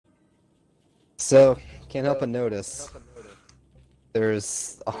So, can't help but notice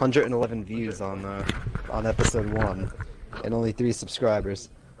there's 111 views on episode 1 and only 3 subscribers.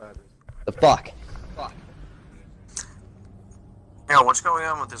 The fuck? Yeah, what's going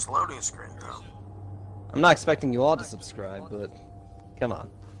on with this loading screen, though? I'm not expecting you all to subscribe, but come on.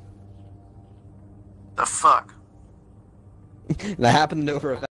 The fuck? That happened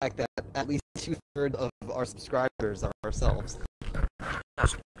over a fact that at least 2/3 of our subscribers are ourselves.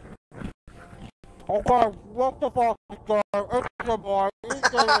 Okay, what the fuck is going on? It's your boy,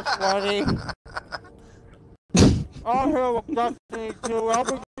 EJtheSweaty. I'm here with Destiny 2.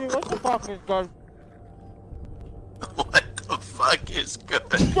 What the fuck is good? What the fuck is good?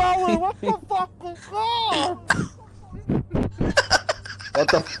 Joey, what the fuck is good? What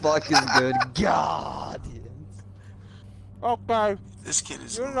the fuck is good? God! Okay, This kid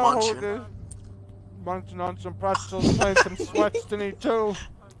is you know munching. who it is. Munching on some pretzels, playing some Sweatshop 2.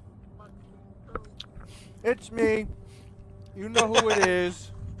 It's me. You know who it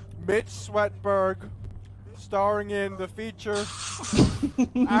is. Mitch Sweatberg, starring in the feature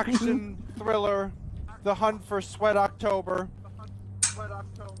action thriller The Hunt for Sweat October.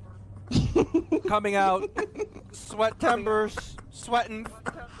 Coming out Sweat-Timbers, sweating.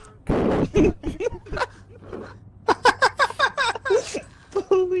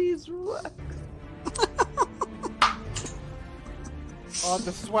 Please what? On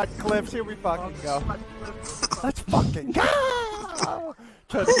the sweat cliffs, here we fucking go. Let's fucking go!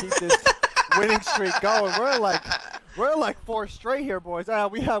 Trying to keep this winning streak going. We're like 4 straight here, boys.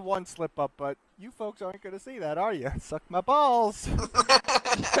 We have 1 slip up, but you folks aren't gonna see that, are you? Suck my balls.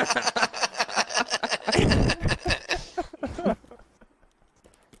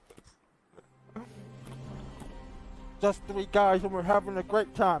 Just 3 guys and we're having a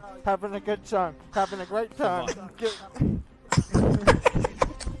great time. Having a good time. Having a great time.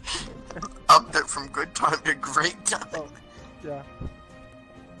 Upped it from good time to great time. Oh, yeah.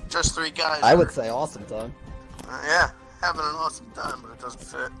 Just 3 guys. I would say awesome time. Yeah, having an awesome time, but it doesn't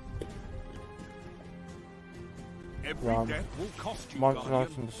fit. Munching on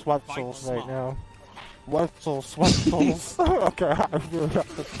some Sweatsols right now. Sweatsols. Okay, I really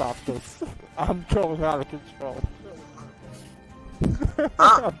have to stop this. I'm going out of control.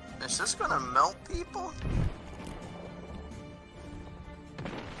 Huh? Is this gonna melt people?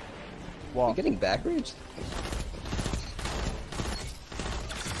 Are you getting back reached?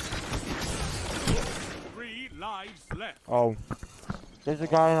 Oh. There's a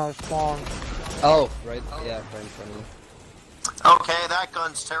guy in our spawn. Oh, right, yeah, right in front of you. Okay, that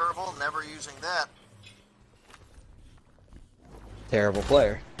gun's terrible. Never using that. Terrible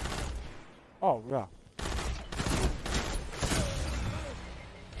player. Oh, yeah.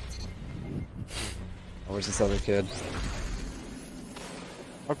 Oh, where's this other kid?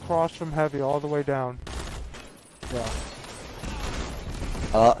 Across from heavy, all the way down. Yeah.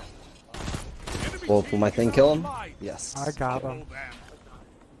 Will my thing kill him? Yes. I got him.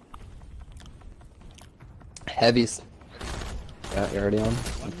 Heavies. Yeah, you're already on?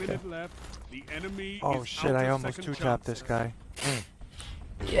 Okay. Oh shit, I almost 2-tapped this guy.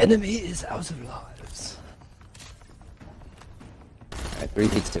 The enemy is out of lives. Alright,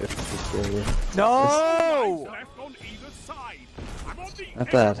 3v2. No! Not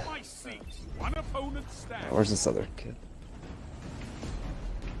bad. Where's this other kid?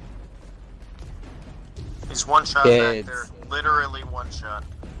 He's 1 shot back there. Literally 1 shot.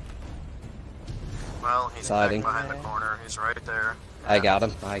 Well, he's back behind the corner. He's right there. I got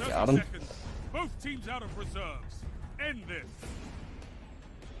him. I got him. Both teams out of reserves. End this.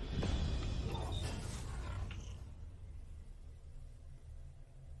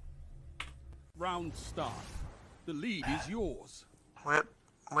 Round start. The lead is yours. Whip.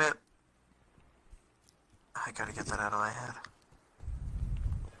 I gotta get that out of my head.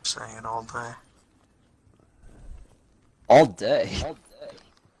 Saying it all day. All day?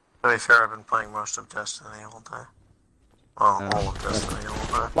 To be fair, I've been playing most of Destiny all day. Well, all of Destiny all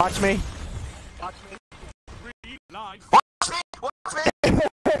day. Watch me. Watch me!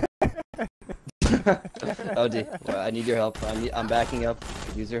 OD, well, I need your help. I'm backing up.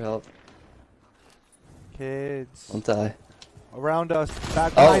 Could use your help. Kids. Don't die. Around us.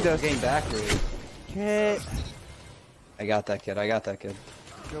 Back behind us. Getting back here. Kid. I got that kid.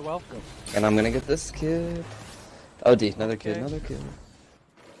 You're welcome. And I'm gonna get this kid. OD, another kid.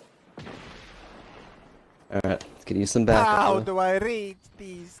 Alright, could use some backup. How do I reach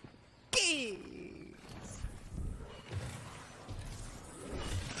these keys?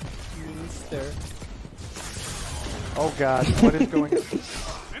 Mister. Oh god, what is going on?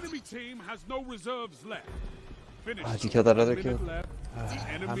 Enemy team has no reserves left. finished. Did you kill that other 1 minute kid? left. The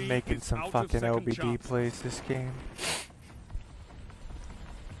enemy I'm making is some out of fucking second LBD chances. plays this game.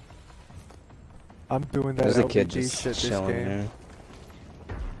 I'm doing that There's a LBD kid just shit this chilling game. there.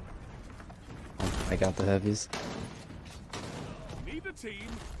 Oh, I got the heavies. Neither team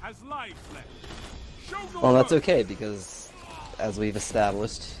has lives left. Show no Well, that's mercy. okay because, as we've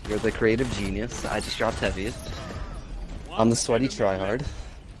established, you're the creative genius. I just dropped heavies. I'm the sweaty tryhard.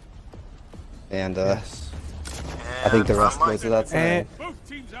 And, Yes. I think the And rest I'm goes without saying. Both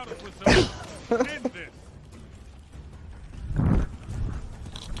teams out of reserve. End this.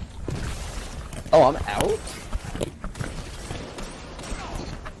 Oh, I'm out?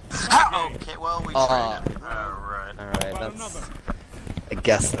 Okay, well, we Ah. traded. Alright. Alright, About that's... another.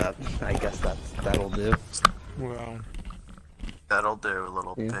 I guess that'll do. Well, That'll do,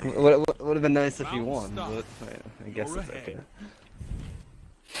 little Yeah. pig. Would have been nice if you Round won, stop. but I guess You're it's ahead. okay.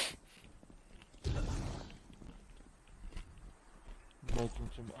 making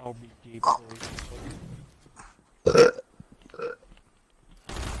some LBD Oh. plays.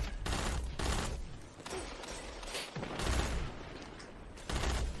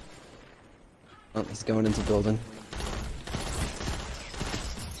 Oh, he's going into building.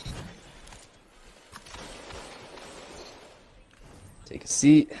 Take a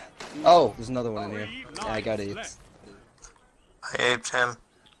seat. Oh, there's another one in here. Yeah, I got apes. I aped him.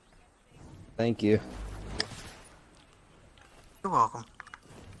 Thank you. You're welcome.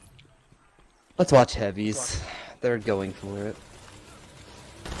 Let's watch heavies. They're going for it.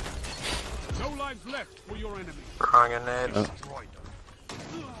 No lives left for your enemy. Throwing a nade. Oh.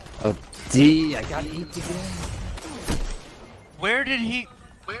 Oh, D, I got aped again. Where did he?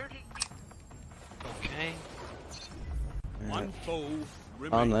 Okay. One foe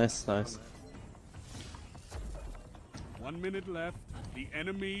Oh, remains. nice, nice. 1 minute left. The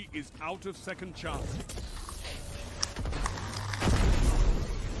enemy is out of second chance.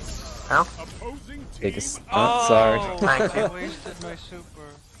 Help. Opposing Take a team. oh, sorry. Thank you. I wasted my super.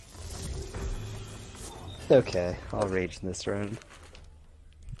 Okay, I'll rage in this round.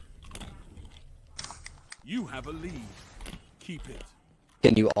 You have a lead. Keep it.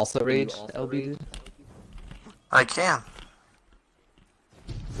 Can you also rage, LB? I can.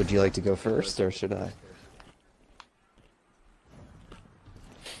 Would you like to go first, or should I?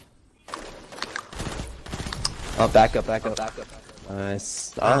 Oh, back up, back up.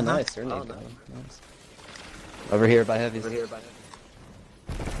 Nice. Oh, nice. Your name. Nice. Over here by heavies.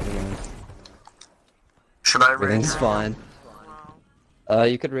 Should I rage? Everything's fine.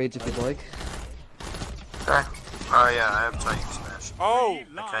 You could rage if you'd like. Okay. Oh yeah, I have Titan Smash. Oh,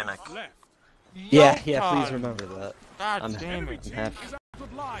 Three Okay, lives Nick. left. Yeah, please Yotan. remember that. God I'm damn Enemy it. team happy. is out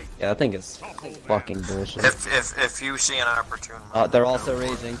of life. Yeah, I think it's fucking bullshit. If you see an opportune moment, They're go also for it.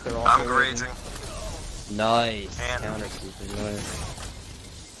 raging. They're also I'm raging. Nice. And- Counter sweeping.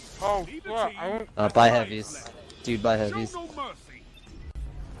 Nice. Oh, Neither yeah, team I don't. has By lives heavies. left. Dude, by Show heavies. no mercy.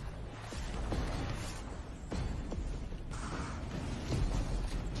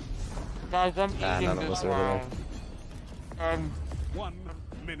 Guys, I'm Ah, eating none of this us are there. round. I'm 1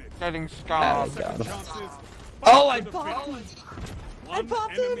 minute. getting Ah, scarred. got Second him. chances. Oh, I To the popped finish. I One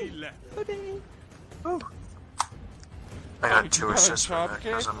popped enemy him. left. I Oh, got you 2 got a assists from chop that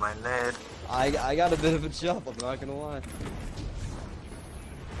because kick? of my nade. I got a bit of a jump, I'm not gonna lie.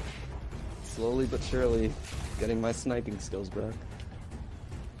 Slowly but surely, getting my sniping skills back.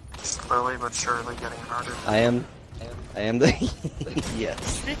 Slowly but surely getting harder. I am the yes.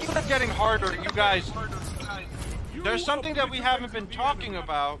 Speaking of getting harder, you guys, there's something that we haven't been talking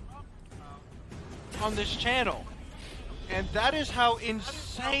about on this channel, and that is how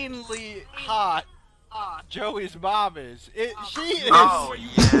insanely hot Joey's mom is. She is. Oh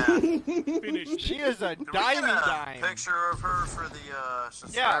yeah. Finish. She is a Can we dimey get a dime. picture of her for the Yeah,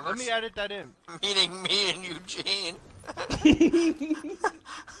 subscribers? let me edit that in. Meeting me and Eugene.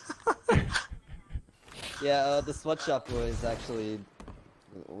 Yeah, the Sweatshop boys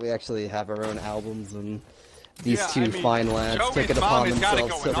we actually have our own albums, and these Yeah, two I mean, fine lads Joey's took it mom upon has got it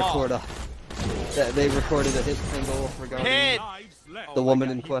themselves to going record on. they recorded a hit single regarding Kid! Lives left. the Oh my woman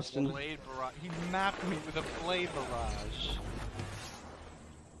God, in he question. He mapped me with a blade barrage.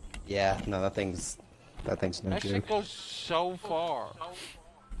 Yeah, no, that thing's no That joke. shit goes so far.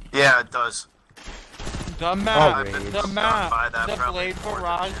 Yeah, it does. The map, rage. the map, Buy that the probably blade more than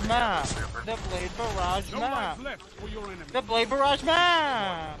barrage any map, other super. the blade barrage No map, lives left for your enemy. the blade barrage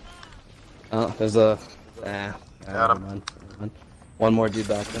map. Oh, there's a Got never him. mind, never mind. One more dude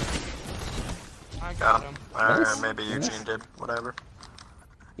back there. I Got got him. him. Nice. Maybe Nice. Eugene did. Whatever.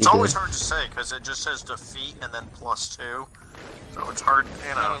 You It's always did. hard to say because it just says defeat and then +2. So it's hard,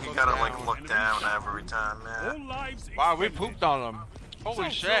 you know, you gotta like look down every time, All yeah. lives Wow, we extended. pooped on them. Holy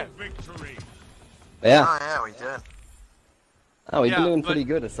Social shit. victory. Yeah. Oh yeah, we did. Oh, we've been Yeah, doing but- pretty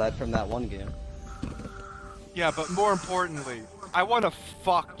good aside from that one game. Yeah, but more importantly, I want to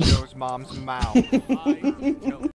fuck Joe's mom's mouth. I tell